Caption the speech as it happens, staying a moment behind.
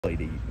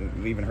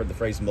We even heard the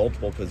phrase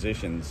multiple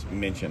positions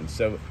mentioned.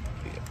 So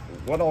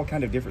what all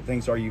kind of different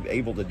things are you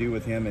able to do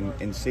with him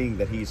and seeing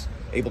that he's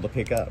able to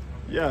pick up?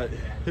 Yeah,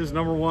 his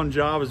number one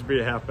job is to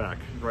be a halfback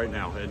right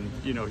now. And,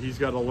 you know, he's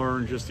got to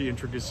learn just the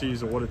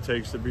intricacies of what it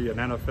takes to be an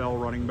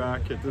NFL running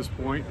back at this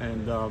point.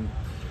 And,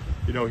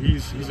 you know,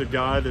 he's a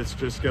guy that's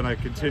just going to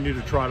continue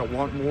to try to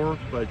want more,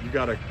 but you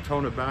got to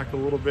tone it back a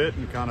little bit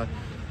and kind of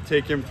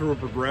take him through a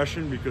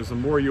progression, because the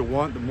more you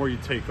want, the more you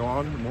take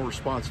on, the more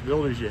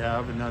responsibilities you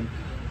have. And then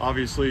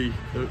obviously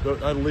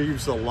that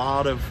leaves a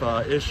lot of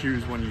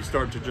issues when you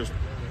start to just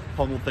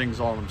pummel things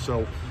on him.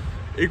 So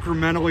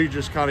incrementally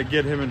just kind of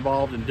get him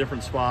involved in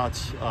different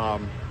spots,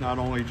 not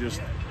only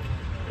just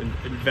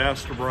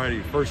invest a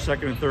variety, first,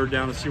 second, and third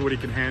down to see what he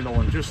can handle.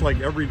 And just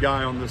like every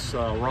guy on this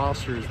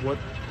roster is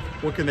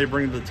what can they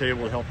bring to the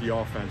table to help the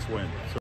offense win. So